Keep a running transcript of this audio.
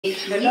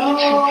Hello,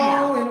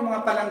 hello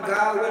mga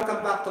palangga.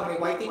 Welcome back to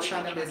my YT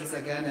channel. This is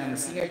again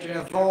Singer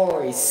Junior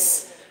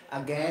Voice.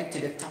 Again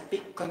to the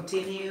topic,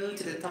 continue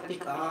to the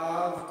topic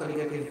of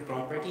colligative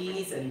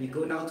properties, and we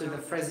go now to the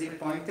phrasing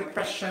point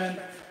depression,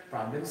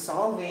 problem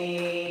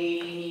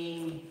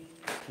solving.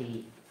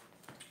 Okay.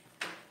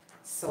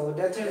 So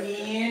that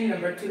mean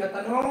number 2 na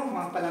tanong,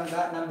 mga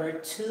palangga,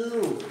 number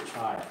 2.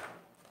 Chart.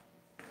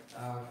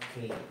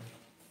 Okay.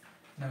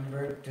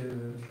 Number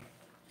 2.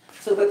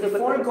 So, but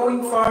before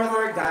going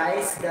further,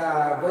 guys,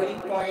 the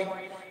boiling point,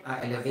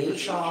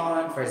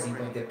 elevation, freezing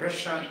point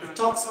depression, it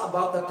talks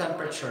about the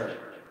temperature.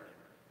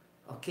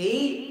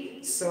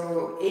 Okay?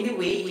 So,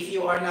 anyway, if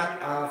you are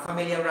not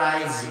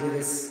familiarized with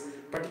this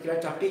particular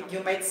topic,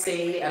 you might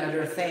say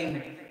another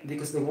thing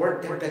because the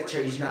word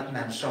temperature is not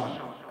mentioned,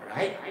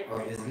 right?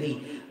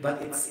 Obviously.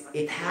 But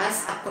it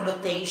has a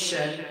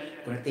connotation,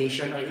 or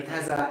it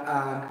has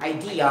an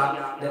idea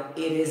that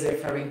it is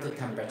referring to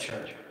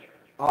temperature.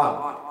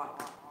 All.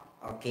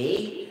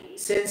 Okay,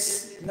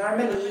 since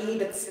normally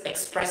that's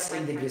expressed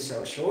in degrees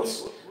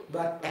Celsius,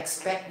 but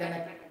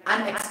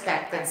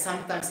unexpected,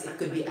 sometimes it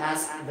could be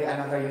asked by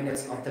another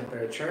units of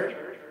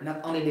temperature,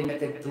 not only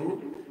limited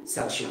to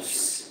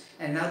Celsius.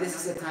 And now this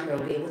is the time we'll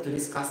be able to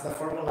discuss the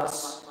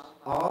formulas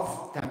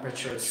of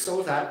temperature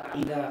so that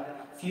in the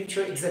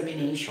future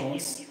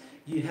examinations,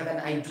 you have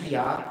an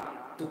idea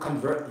to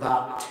convert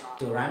that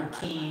to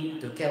Rankine,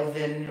 to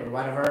Kelvin, or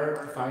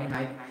whatever, to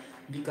Fahrenheit,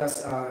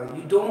 because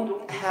you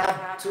don't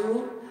have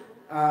to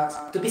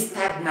be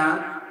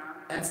stagnant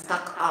and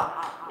stuck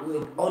up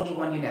with only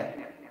one unit,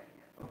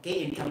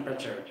 okay, in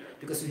temperature,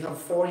 because we have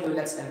 4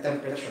 units in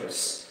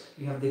temperatures.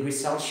 We have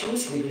degrees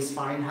Celsius, degrees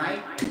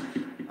Fahrenheit,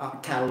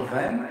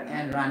 Kelvin,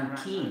 and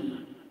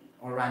Rankine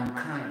or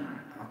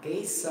Rankine.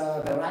 Okay,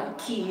 so the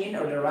Rankine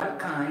or the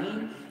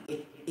Rankine,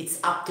 it's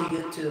up to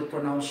you to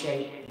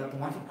pronunciate that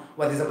one.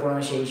 What is the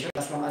pronunciation?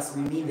 As long as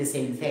we mean the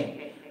same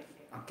thing.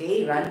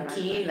 Okay,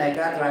 Rankine, like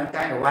that,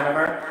 Rankine, or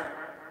whatever,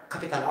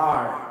 capital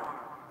R.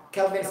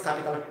 Kelvin is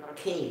capital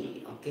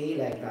K, okay,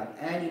 like that.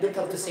 And you don't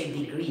have to say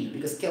degree,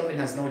 because Kelvin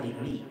has no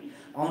degree.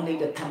 Only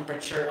the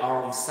temperature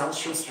of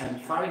Celsius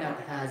and Fahrenheit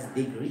has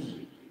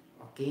degree,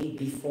 okay,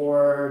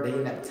 before the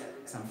unit,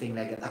 something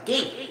like that.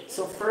 Okay,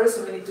 so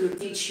first we need to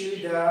teach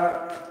you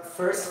the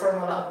first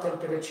formula of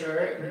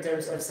temperature in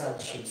terms of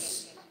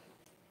Celsius.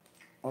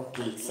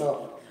 Okay,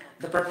 so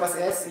the purpose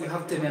is you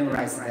have to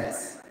memorize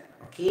this,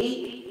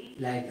 okay,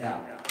 like that.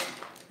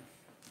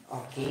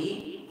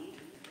 Okay,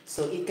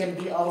 so it can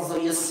be also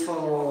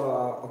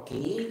useful,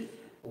 okay,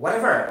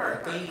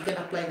 whatever, okay, you can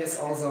apply this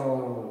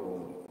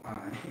also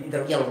in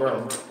the real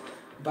world,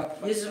 but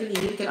usually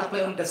you can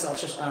apply on the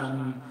Celsius,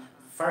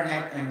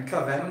 Fahrenheit and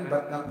Kelvin,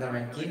 but not the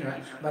Rankine,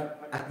 right?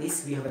 But at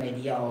least we have an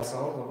idea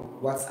also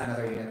what's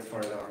another unit for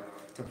the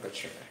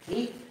temperature.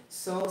 Okay,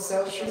 so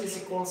Celsius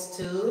is equals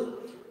to,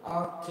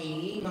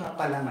 okay, mga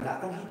palangga,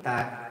 kung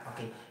hitag,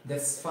 okay,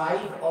 that's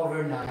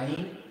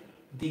 5/9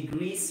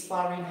 degrees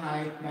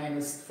Fahrenheit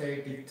minus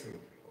 32.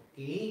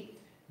 Okay,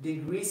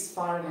 degrees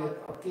Fahrenheit.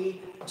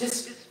 Okay,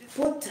 just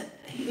put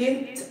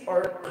hint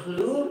or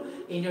clue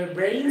in your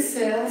brain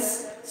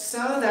cells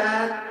so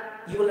that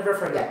you will never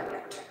forget.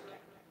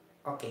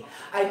 Okay,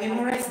 I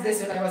memorized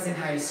this when I was in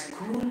high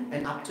school,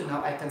 and up to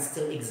now I can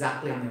still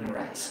exactly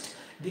memorize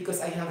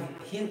because I have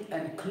hint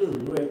and clue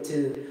where to,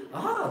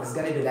 it's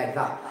gonna be like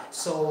that.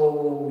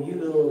 So you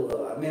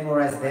will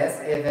memorize this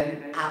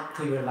even up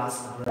to your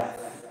last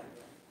breath.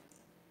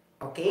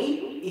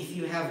 Okay, if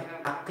you have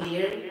a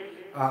clear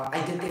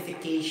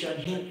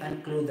identification, hint and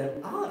clue that,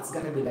 it's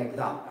gonna be like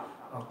that.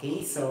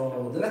 Okay,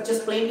 so do not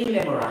just plainly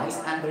memorize,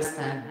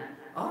 understand,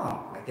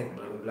 like that,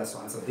 blah, blah, blah,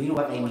 so on. So do you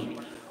know what I mean?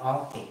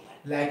 Okay,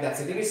 like that.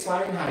 So degrees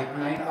Fahrenheit,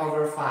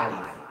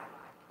 9/5.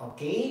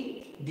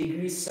 Okay,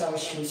 degrees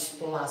Celsius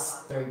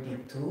plus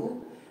 32.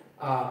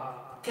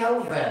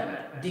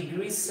 Kelvin,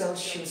 degrees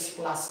Celsius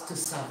plus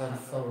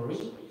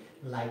 273,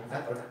 like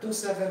that, or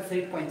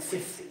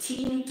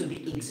 273.15 to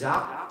be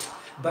exact.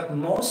 But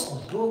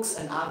most books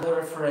and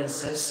other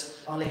references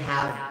only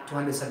have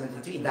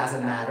 273. It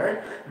doesn't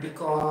matter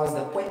because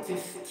the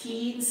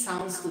 0.15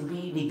 sounds to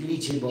be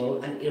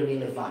negligible and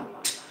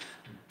irrelevant.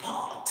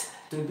 But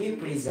to be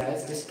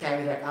precise, just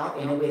carry that out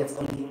in a way that's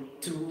only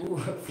 2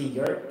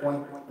 figure,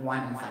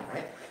 0.1 and 5,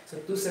 right? So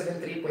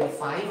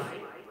 273.5,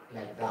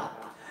 like that.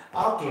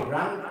 Okay,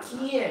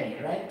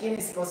 Rankine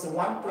is equals to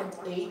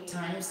 1.8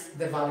 times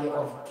the value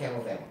of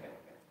Kelvin.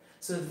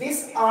 So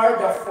these are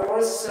the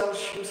 4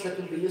 Celsius that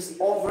will be used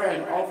over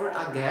and over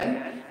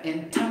again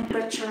in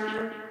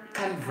temperature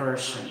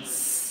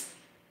conversions.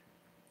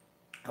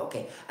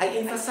 Okay,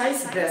 I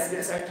emphasize this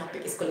because our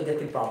topic is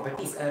colligative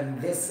properties, and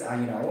this,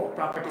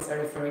 properties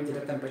are referring to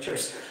the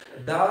temperatures,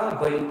 the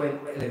boiling point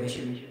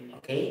elevation,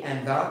 okay,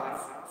 and the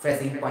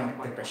freezing point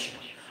depression.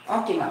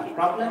 Okay, now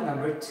problem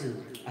number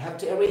 2. I have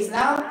to erase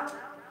now.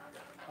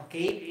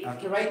 Okay,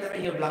 write that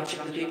in your blank sheet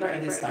of paper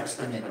and then start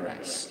to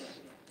memorize.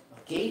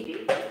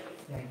 Okay,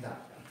 like that.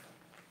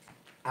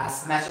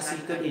 As much as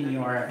you could in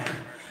your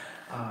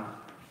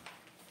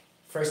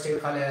first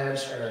year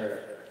college or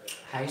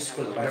high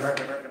school, whatever.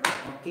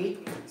 Okay,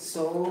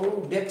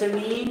 so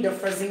determine the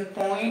freezing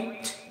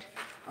point.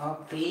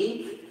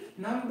 Okay,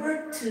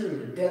 number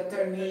 2,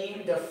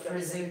 determine the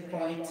freezing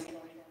point.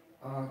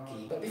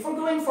 Okay, but before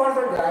going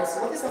further, guys,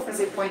 what is the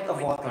freezing point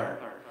of water?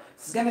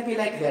 It's gonna be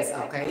like this,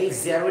 okay?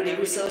 0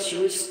 degrees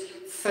Celsius,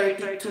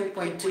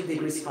 32.2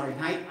 degrees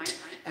Fahrenheit,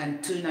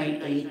 and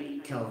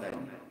 298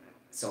 Kelvin.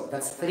 So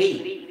that's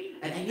 3.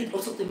 And I need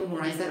also to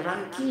memorize that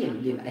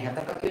ranking. Then I have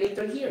the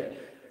calculator here.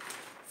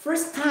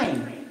 First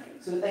time,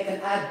 so that I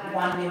can add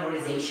one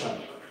memorization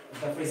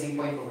of the freezing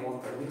point of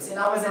water. Because when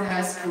I was in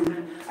high school,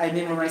 I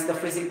memorized the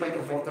freezing point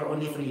of water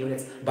only 3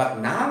 units. But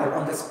now,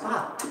 on the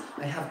spot,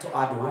 I have to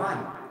add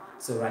 1.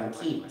 So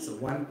ranking. So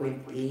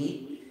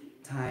 1.8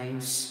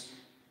 times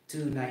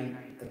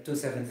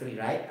 273,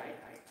 right?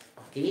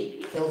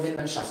 Okay, Kelvin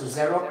man siya. So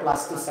 0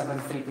 plus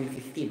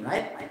 273.15,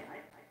 right?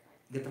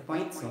 Get the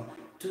point? So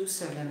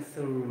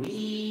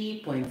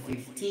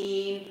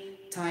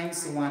 273.15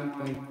 times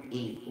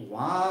 1.8.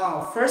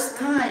 Wow, first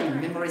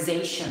time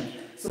memorization.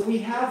 So we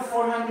have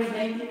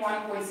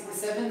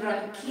 491.67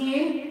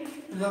 ranking,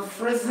 the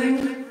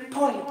freezing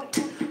point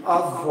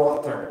of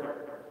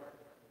water.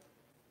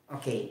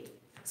 Okay,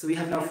 so we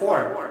have now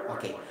 4.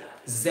 Okay,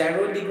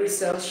 0 degrees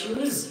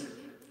Celsius.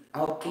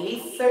 Okay,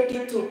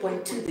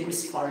 32.2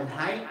 degrees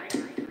Fahrenheit.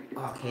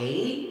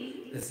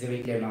 Okay, that's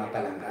very clear mga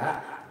palangga.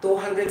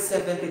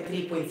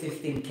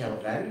 273.15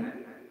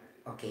 Kelvin.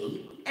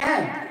 Okay,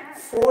 and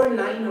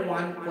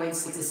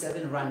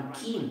 491.67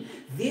 ranking.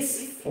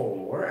 These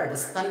 4 are the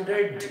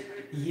standard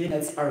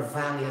units or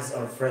values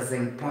of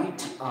freezing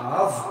point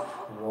of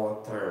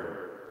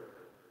water.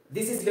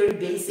 This is very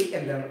basic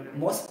and the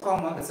most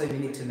common, that's why we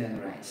need to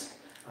memorize.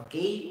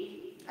 Okay,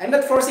 I'm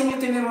not forcing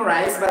you to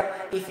memorize,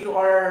 but if you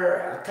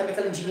are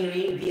chemical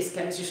engineering, BS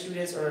chemistry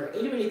students, or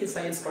any related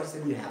science course,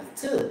 then you have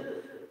to.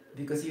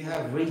 Because you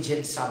have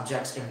rigid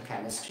subjects in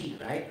chemistry,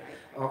 right?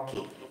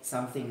 Okay,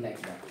 something like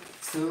that.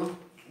 So,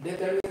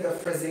 determine the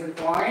freezing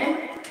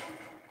point.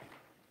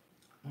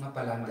 Mga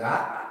palangga.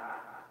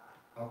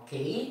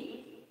 Okay,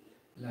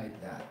 like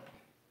that.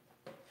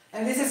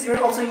 And this is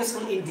very also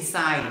useful in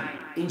design,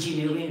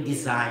 engineering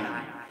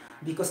design.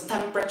 Because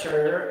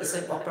temperature is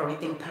an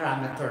operating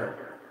parameter.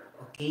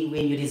 Okay,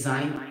 when you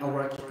design a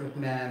work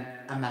equipment,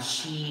 a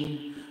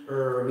machine,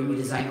 or when you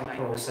design a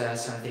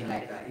process, something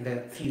like that in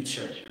the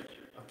future.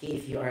 Okay,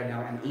 if you are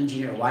now an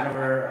engineer,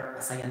 whatever,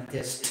 a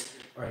scientist,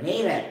 or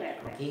name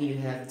it, okay, you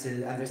have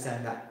to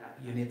understand that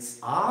units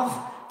of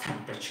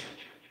temperature.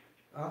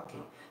 Okay,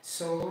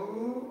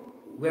 so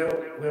where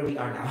we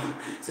are now.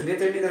 So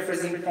determine the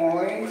freezing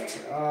point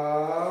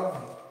of,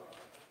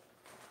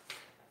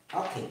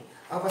 okay,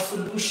 of a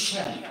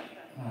solution.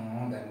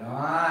 Oh,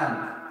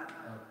 ganon.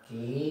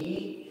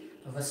 Okay,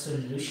 of a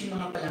solution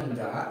mga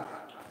palangga,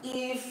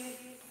 if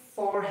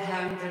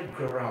 400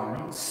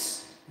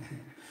 grams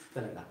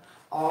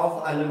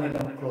of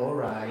aluminum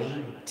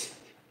chloride.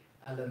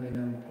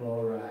 Aluminum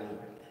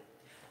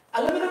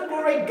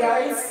chloride,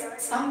 guys,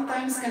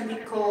 sometimes can be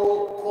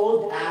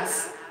called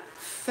as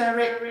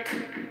ferric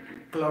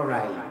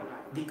chloride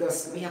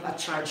because we have a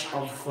charge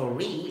of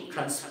 3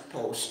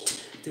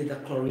 transposed to the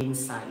chlorine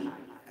side.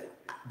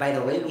 By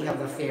the way, we have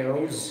the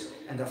ferrous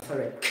and the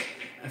ferric.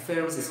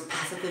 Ferrous is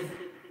positive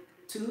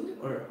 2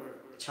 or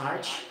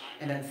charge,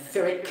 and then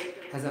ferric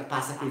has a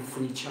positive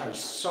 3 charge.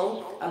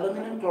 So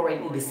aluminum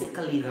chloride is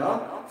basically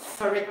the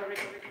ferric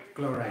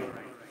chloride.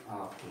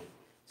 Okay,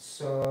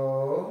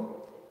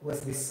 so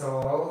was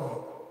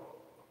dissolved,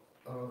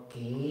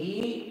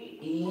 okay,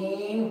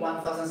 in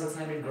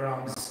 1,600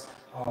 grams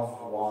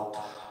of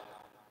water.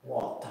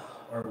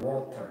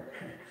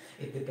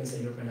 It depends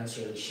on your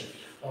pronunciation.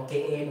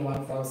 Okay, in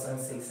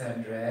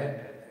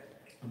 1,600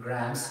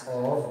 grams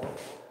of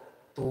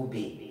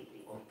tubig.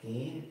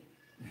 Okay?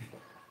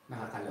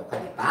 Nakakaloka,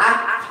 di ba?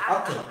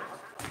 Okay.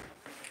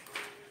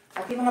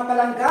 Okay, mga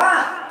palangga.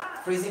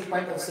 Freezing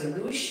point of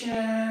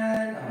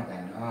solution. Oh,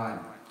 ganon.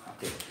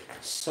 Okay.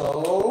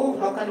 So,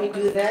 how can we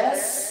do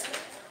this?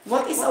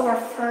 What is our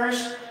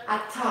first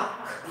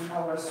attack in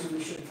our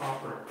solution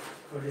proper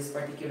for this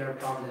particular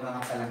problem,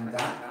 mga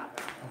palangga?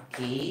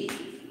 Okay.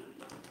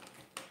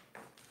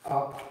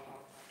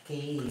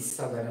 Okay,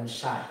 so ganon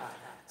siya.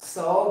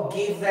 So,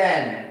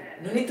 given,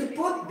 no need to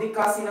put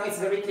because, it's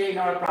very clear in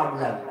our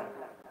problem.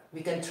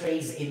 We can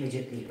trace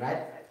immediately,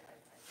 right?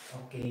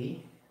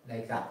 Okay,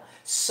 like that.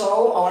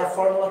 So, our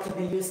formula to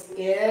be used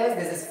is,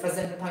 this is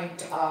freezing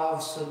point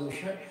of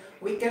solution.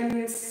 We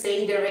can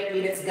say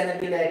directly that's gonna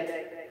be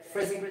like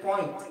freezing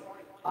point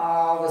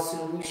of a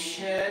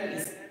solution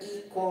is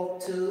equal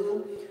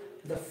to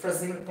the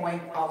freezing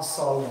point of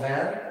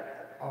solvent.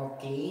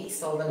 Okay,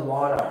 solvent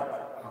water.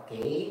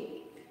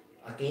 Okay,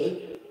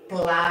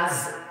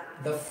 plus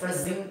the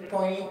freezing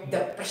point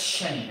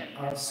depression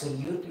of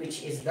solute,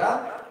 which is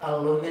the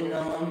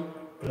aluminum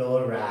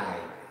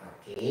chloride.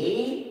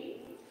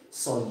 Okay,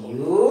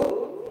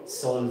 solute,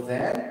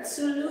 solvent,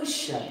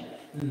 solution,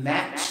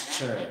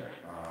 mixture.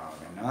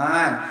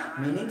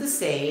 Meaning to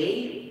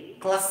say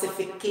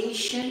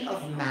classification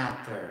of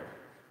matter.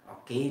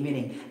 Okay,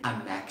 meaning a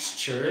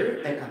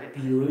mixture and a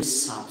pure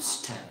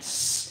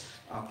substance.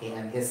 Okay,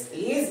 and this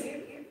is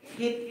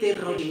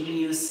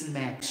heterogeneous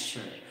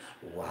mixture.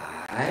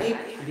 Why?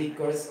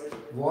 Because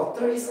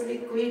water is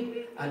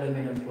liquid,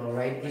 aluminum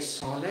chloride is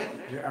solid.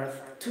 There are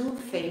two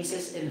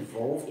phases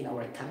involved in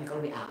our chemical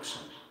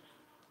reaction.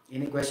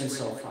 Any questions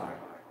so far?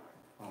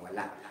 Oh,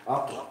 wala.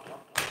 Okay.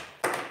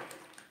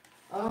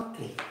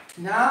 Okay.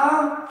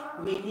 Now,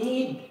 we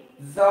need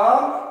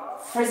the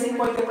freezing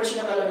point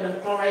depression of aluminum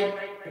chloride,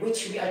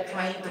 which we are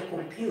trying to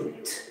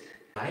compute.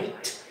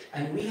 Right?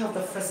 And we have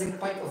the freezing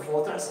point of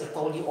water, as I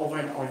told you over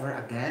and over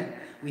again.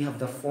 We have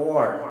the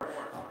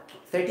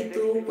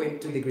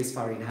 32.2 degrees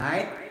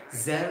Fahrenheit,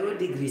 0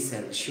 degrees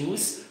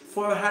Celsius,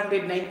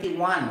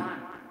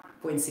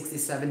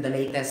 491.67, the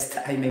latest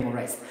I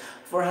memorized.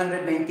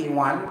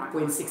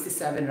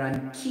 491.67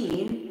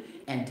 Rankine,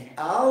 and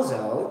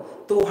also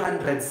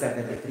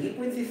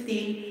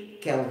 273.15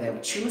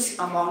 Kelvin. Choose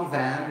among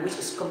them which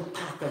is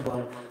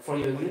compatible for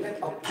your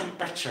unit of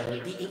temperature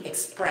being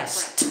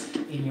expressed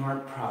in your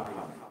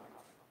problem.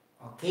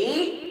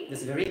 Okay?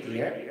 This is very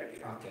clear?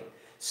 Okay.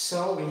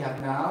 So we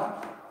have now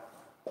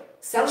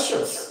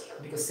Celsius,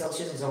 because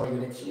Celsius is our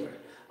unit here.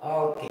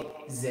 Okay,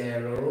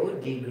 0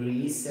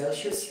 degrees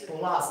Celsius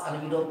plus,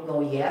 and we don't know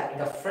yet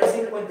the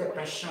freezing point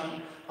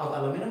depression of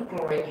aluminum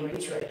chloride in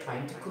which we are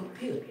trying to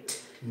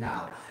compute.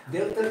 Now,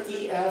 delta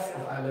TF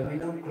of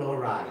aluminum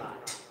chloride.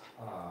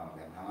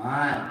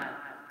 Ganon.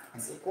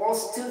 Is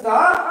equals to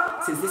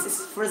the, since this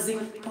is freezing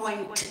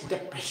point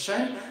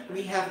depression,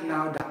 we have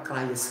now the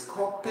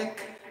cryoscopic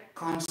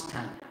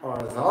constant, or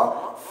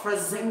the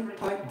freezing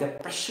point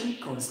depression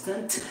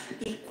constant,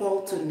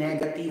 equal to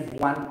negative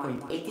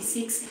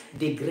 1.86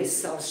 degrees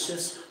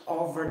Celsius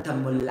over the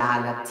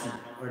molality,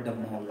 or the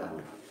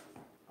molal.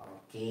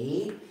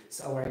 Okay,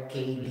 so our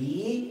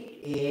KB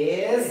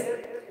is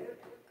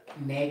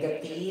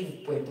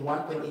negative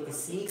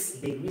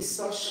 1.86 degrees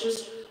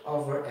Celsius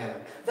over L.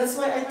 That's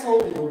why I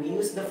told you we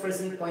use the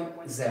freezing point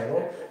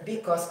 0,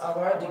 because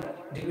our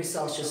degree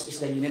Celsius is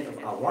the unit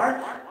of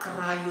our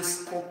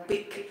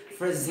cryoscopic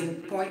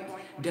freezing point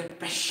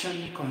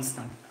depression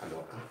constant.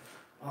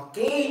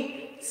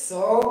 Okay,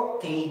 so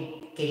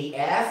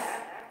KF,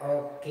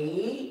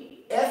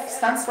 okay, F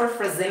stands for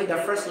freezing, the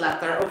first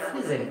letter of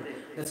freezing.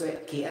 That's why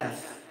KF.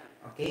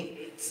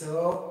 Okay,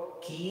 so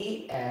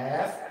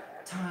KF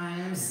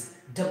times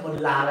the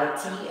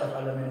molality of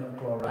aluminum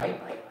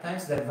chloride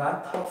times the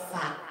vanthoff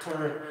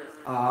factor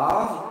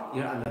of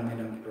your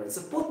aluminum chloride.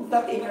 So put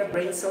that in your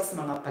brain cells,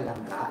 mga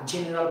palangga,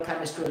 general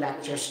chemistry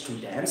lecture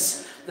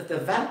students, that the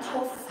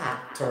vanthoff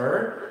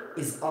factor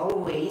is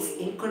always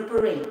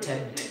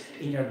incorporated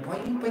in your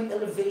boiling point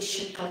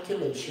elevation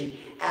calculation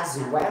as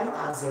well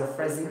as your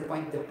freezing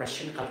point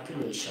depression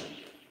calculation.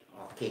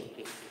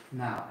 Okay,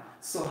 now,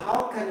 so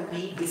how can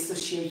we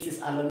dissociate this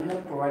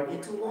aluminum chloride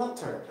into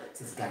water?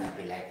 So it's gonna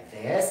be like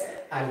this.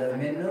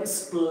 Aluminum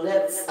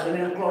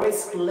chloride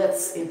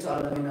splits into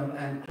aluminum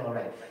and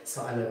chloride.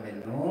 So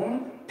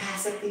aluminum,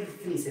 positive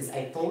 3, since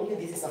I told you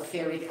this is a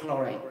ferric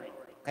chloride,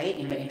 okay,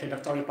 in the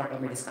introductory part of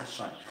my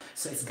discussion.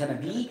 So it's gonna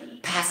be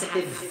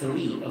positive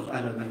 3 of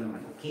aluminum,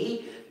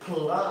 okay,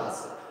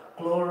 plus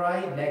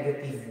chloride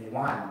negative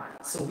 1.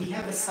 So we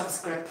have a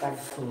subscript of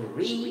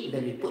 3,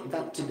 then we put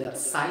that to the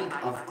side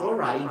of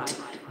chloride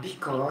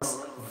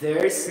because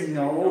there's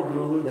no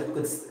rule that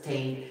could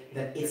state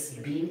that it's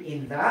been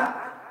in the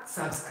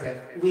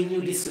subscript when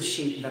you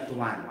dissociate that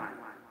one.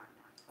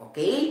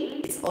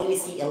 Okay? It's only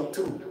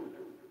Cl2.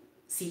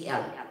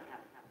 Cl.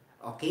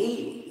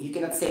 Okay? You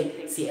cannot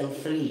say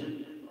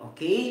Cl3.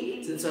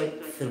 Okay? So it's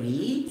like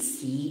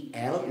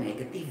 3Cl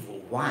negative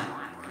 1.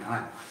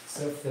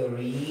 So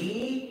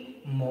 3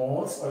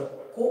 moles or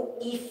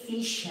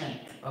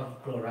coefficient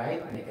of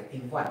chloride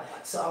negative 1.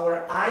 So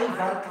our I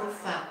vanthoff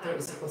factor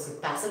is equal to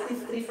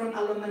positive 3 from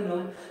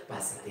aluminum,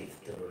 positive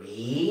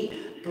 3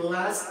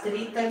 plus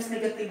 3 times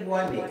negative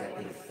 1,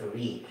 negative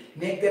 3.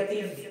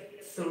 Negative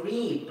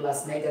 3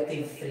 plus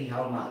negative 3,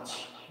 how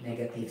much?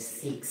 Negative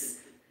 6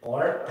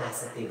 or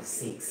positive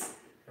 6.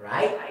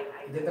 Right?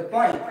 You get the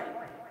point?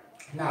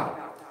 Now.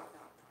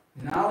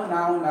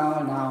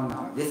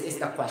 This is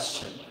the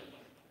question.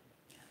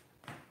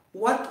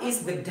 What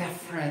is the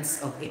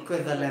difference of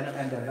equivalent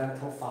and the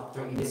vanthoff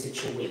factor in this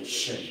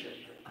situation?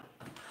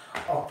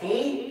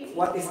 Okay,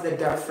 what is the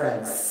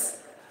difference?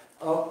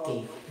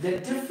 Okay, the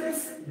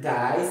difference,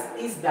 guys,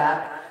 is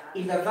that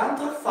in the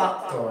vanthoff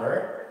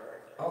factor,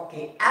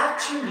 okay,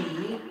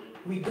 actually,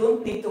 we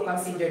don't need to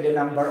consider the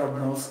number of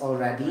moles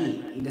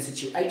already in the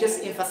situation. I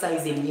just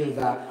emphasizing you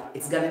that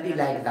it's gonna be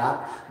like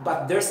that,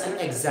 but there's an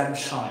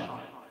exemption.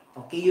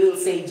 Okay, you'll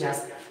say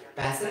just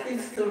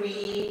positive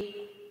 3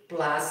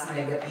 plus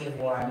negative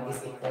 1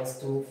 is equals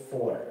to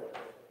 4.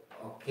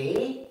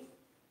 Okay?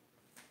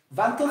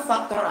 Vanthoff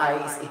factor I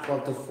is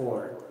equal to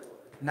 4,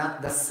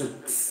 not the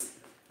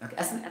 6. Okay?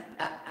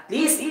 At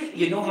least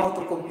you know how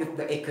to compute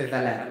the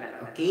equivalent.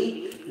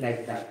 Okay?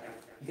 Like that.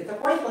 You get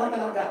the point?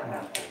 Parang that.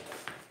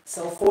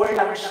 So 4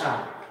 lang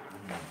siya.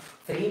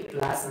 3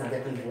 plus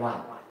negative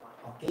 1.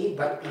 Okay,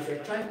 but if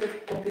you're trying to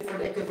compute for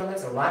the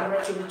equivalence or whatever,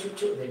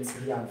 chuchu, then it's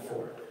beyond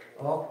 4.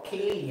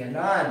 Okay,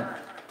 ganon.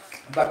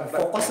 But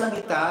focus lang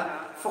kita,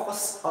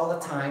 focus all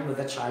the time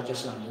with the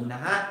charges lang muna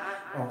ha.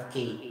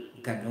 Okay,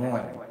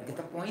 ganon. You get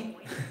the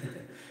point?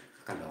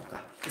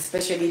 Kaloka.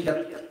 Especially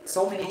the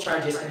so many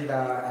charges in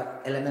the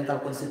elemental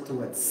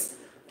constituents.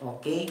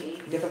 Okay,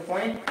 you get the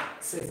point?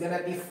 So it's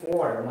gonna be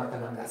 4 mga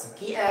kalangga. So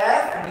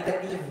Kf,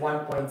 negative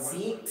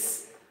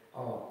 1.6.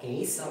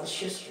 Okay,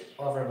 Celsius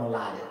over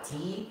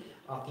molality.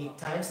 Okay,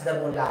 times the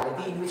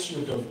molality in which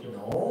you don't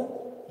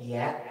know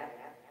yet,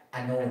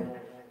 unknown.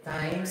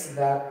 Times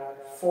the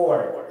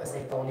 4. As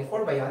I told you,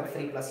 4 ba yan?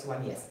 3 plus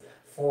 1, yes.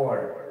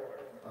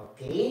 4.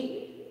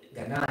 Okay?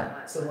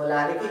 Ganon. So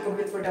molality,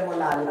 compute for the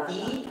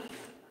molality.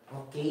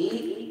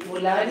 Okay?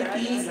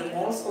 Molality is the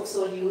moles of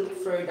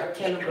solute for the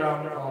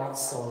kilogram of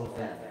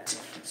solvent.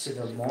 So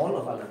the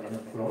mole of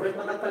aluminum chloride,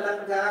 mga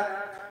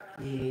palangga,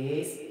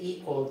 is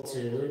equal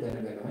to,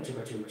 ganon,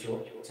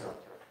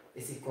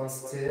 is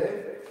equals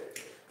to,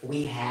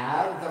 we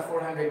have the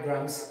 400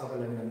 grams of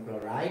aluminum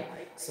chloride.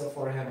 So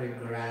 400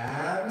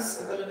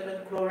 grams of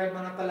aluminum chloride,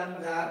 mga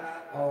palangga.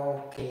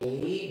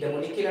 Okay, the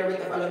molecular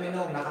weight of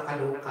aluminum,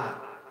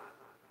 nakakaloka.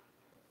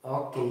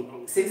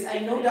 Okay, since I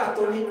know the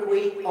atomic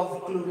weight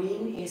of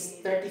chlorine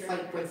is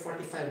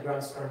 35.45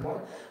 grams per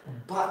mole,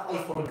 but I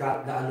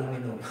forgot the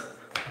aluminum.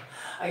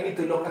 I need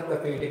to look at the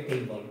periodic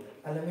table.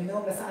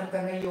 Aluminum, nasaan ka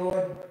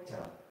ngayon?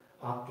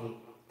 Okay.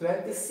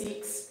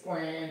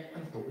 26.98.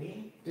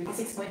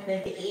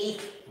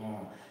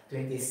 Oh,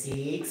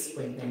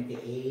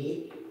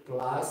 26.98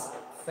 plus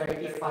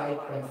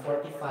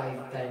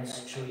 35.45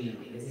 times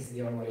 3. This is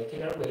your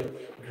molecular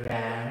weight,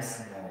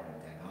 grams mole.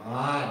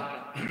 Ganon.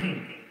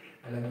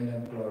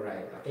 Aluminum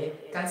chloride.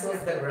 Okay? Cancels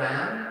the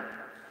gram.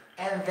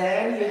 And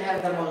then you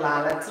have the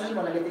molality.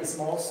 Molality is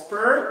moles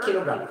per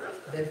kilogram.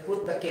 Then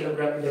put the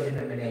kilogram in the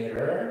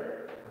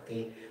denominator.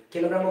 Okay.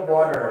 Kilogram of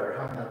water,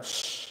 how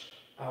much?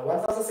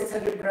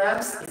 1,600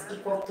 grams is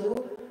equal to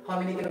how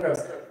many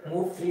kilograms?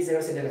 Move 3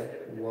 zeros in the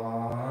left.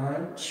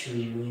 1,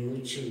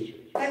 2,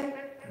 3.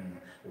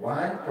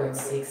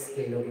 1.6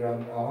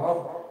 kilogram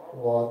of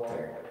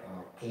water.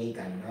 Okay,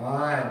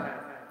 ganon.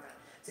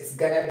 So it's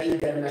gonna be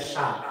ganon na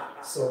siya.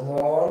 So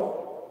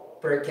mole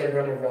per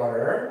kilogram of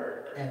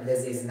water. And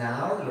this is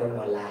now your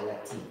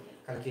molality.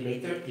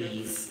 Calculator,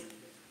 please.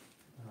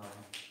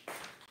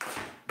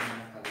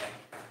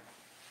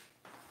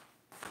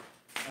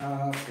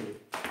 Okay.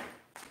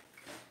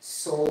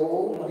 So,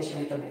 mali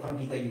siya nito bukang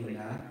kita yun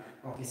na.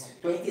 Okay, so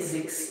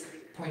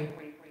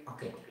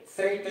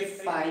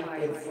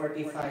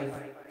 35.45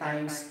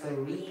 times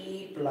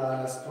 3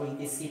 plus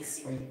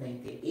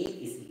 26.98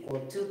 is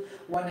equal to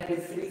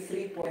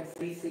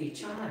 133.33.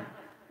 Chan.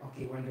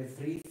 Okay,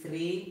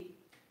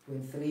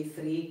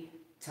 133.33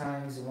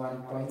 times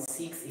 1.6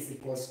 is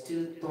equals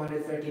to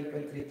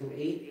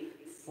 213.328.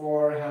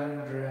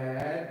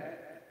 400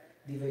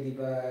 divided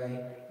by,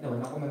 no,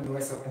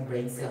 nakumanduwas akong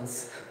brain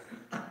cells.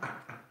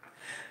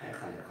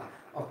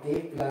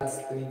 Okay,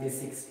 plus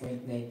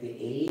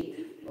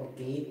 26.98.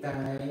 Okay,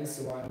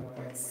 times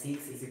 1.6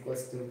 is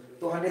equals to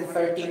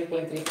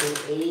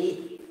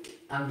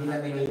 213.328. Ang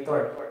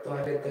denominator,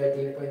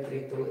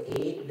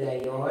 213.328.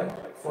 Dayon,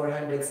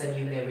 400 sa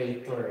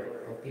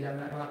numerator. Okay lang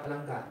na mga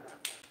palangga.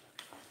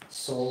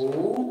 So,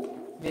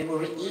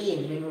 memory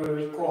in,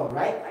 memory recall,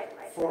 right?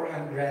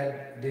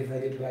 400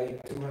 divided by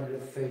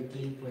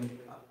 213.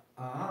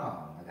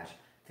 Oh my gosh.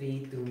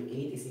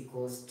 328 is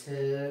equals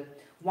to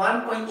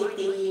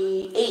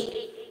 1.88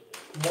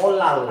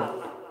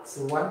 molal.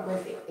 So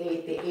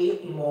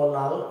 1.88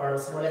 molal, or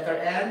small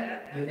letter n,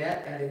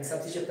 unit, and then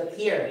substitute that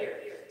here.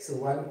 So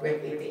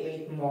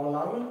 1.88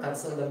 molal,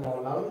 cancel the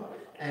molal,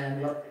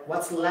 and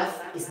what's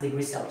left is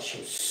degree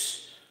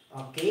Celsius.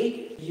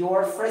 Okay,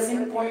 your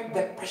freezing point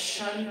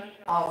depression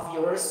of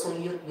your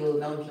solute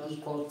will now be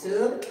equal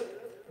to,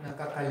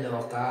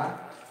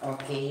 nakakaloka,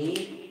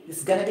 okay,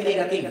 it's gonna be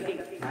negative,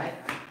 right?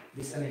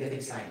 This is a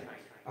negative sign.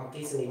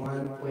 Okay, so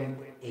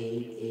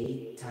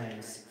 1.88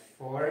 times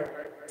 4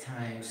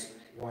 times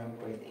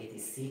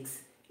 1.86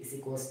 is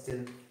equals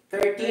to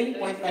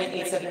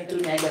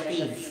 13.9872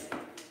 negative.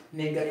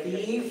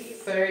 Negative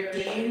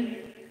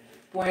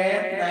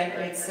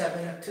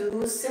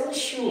 13.9872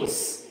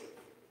 Celsius.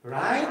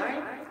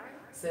 Right?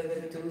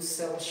 72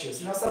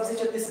 Celsius. Now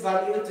substitute this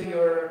value to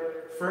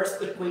your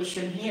first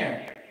equation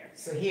here.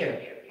 So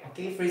here,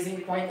 okay,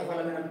 freezing point of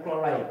aluminum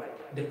chloride.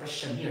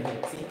 Depression here,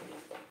 see?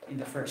 In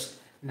the first.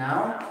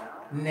 Now,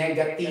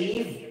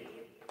 negative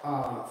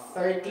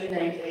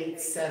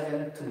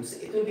 13.9872. So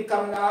it will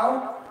become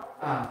now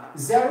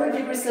 0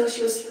 degrees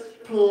Celsius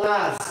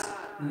plus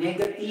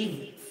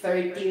negative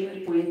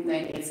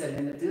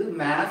 13.9872.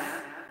 Math,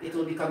 it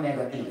will become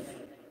negative.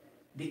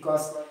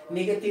 Because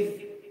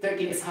negative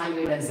 13 is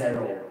higher than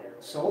 0.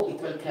 So it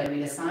will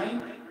carry the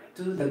sign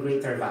to the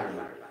greater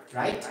value.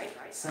 Right?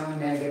 So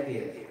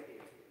negative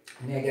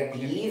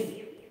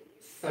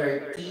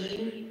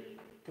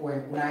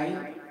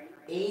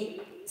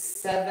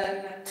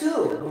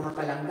 13.9872 mga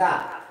palangga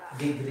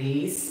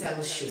degrees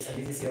Celsius. And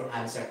this is your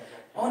answer.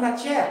 Oh,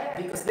 not yet,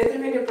 because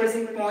determine the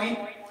freezing point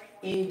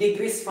in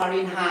degrees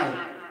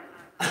Fahrenheit.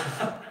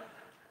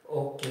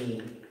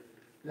 Okay,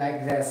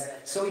 like this.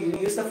 So you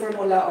use the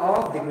formula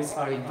of degrees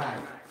Fahrenheit.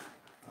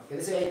 Okay,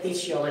 this is what I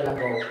teach you a while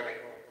ago.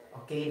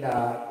 Okay,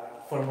 the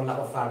formula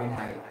of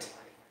Fahrenheit.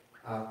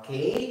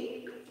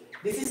 Okay,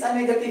 this is a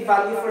negative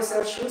value for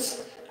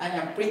Celsius, and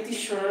I'm pretty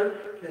sure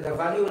that the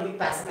value will be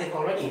positive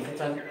already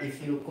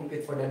if you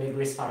compute for the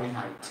degrees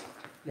Fahrenheit.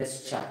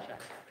 Let's check.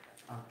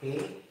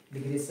 Okay,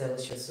 degrees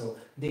Celsius. So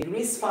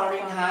degrees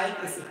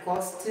Fahrenheit is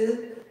equals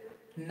to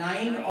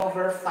 9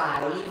 over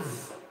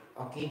 5.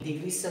 Okay,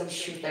 degrees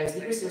Celsius times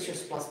degrees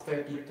Celsius plus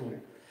 32.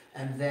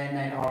 And then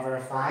 9 over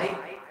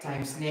 5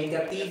 times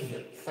negative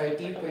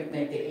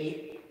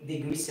 13.98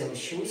 degrees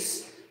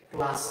Celsius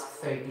plus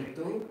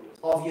 32.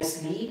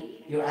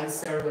 Obviously, your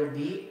answer will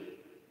be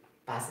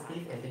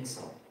positive. I think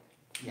so.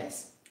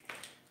 Yes.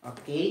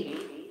 Okay.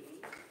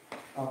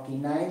 Okay,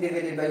 9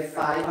 divided by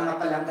 5, mga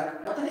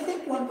palangga. But I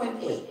think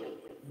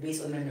 1.8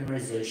 based on the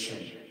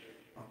memorization.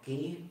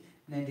 Okay,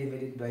 9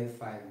 divided by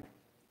 5.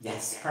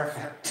 Yes,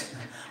 perfect.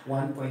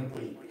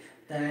 1.8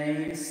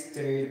 times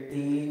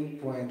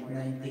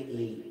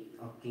 13.98.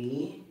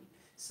 Okay,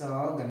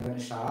 so ganun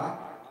siya.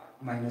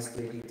 Minus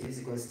 32 is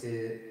equals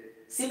to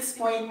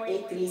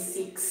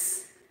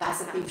 6.836.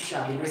 Positive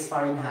siya, degrees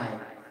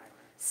Fahrenheit.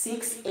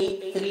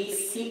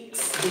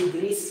 6836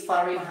 degrees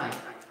Fahrenheit.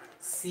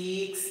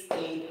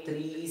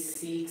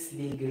 6836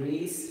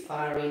 degrees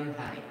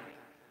Fahrenheit.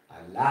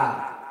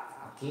 Allah.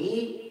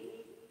 Okay?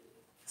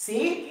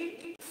 See?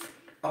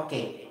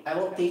 Okay, I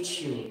will teach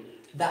you.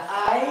 The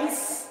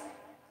ice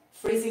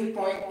freezing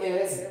point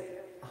is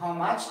how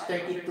much?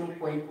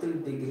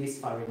 32.2 degrees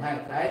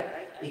Fahrenheit, right?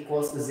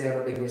 Equals to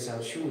 0 degrees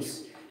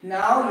Celsius.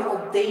 Now you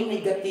obtain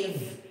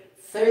negative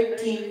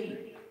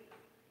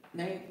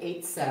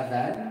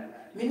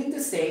 13.987, meaning to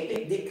say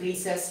it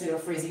decreases your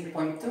freezing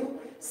point to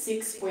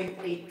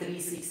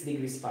 6.836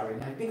 degrees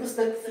Fahrenheit, because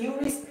the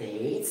theory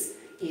states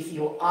if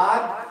you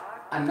add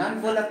a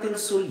non-volatile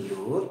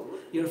solute,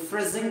 your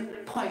freezing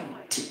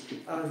point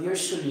of your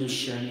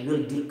solution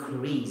will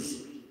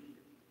decrease,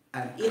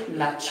 and it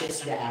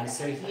matches the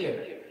answer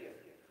here.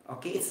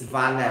 Okay, it's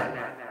valid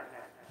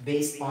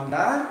based on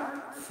the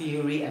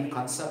theory and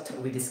concept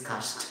we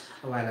discussed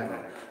a while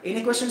ago.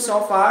 Any questions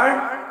so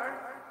far?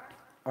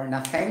 Or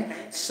nothing?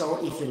 So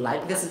if you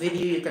like this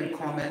video, you can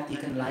comment, you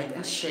can like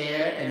and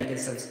share, and you can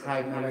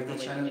subscribe my YouTube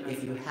channel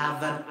if you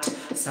haven't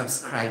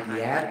subscribed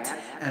yet.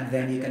 And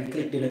then you can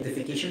click the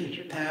notification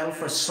bell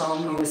for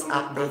some news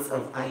updates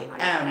of I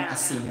Am a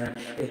Singer.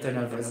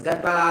 Eternal Voice.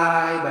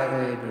 Goodbye. Bye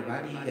bye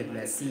everybody. God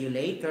bless. See you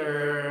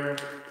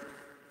later.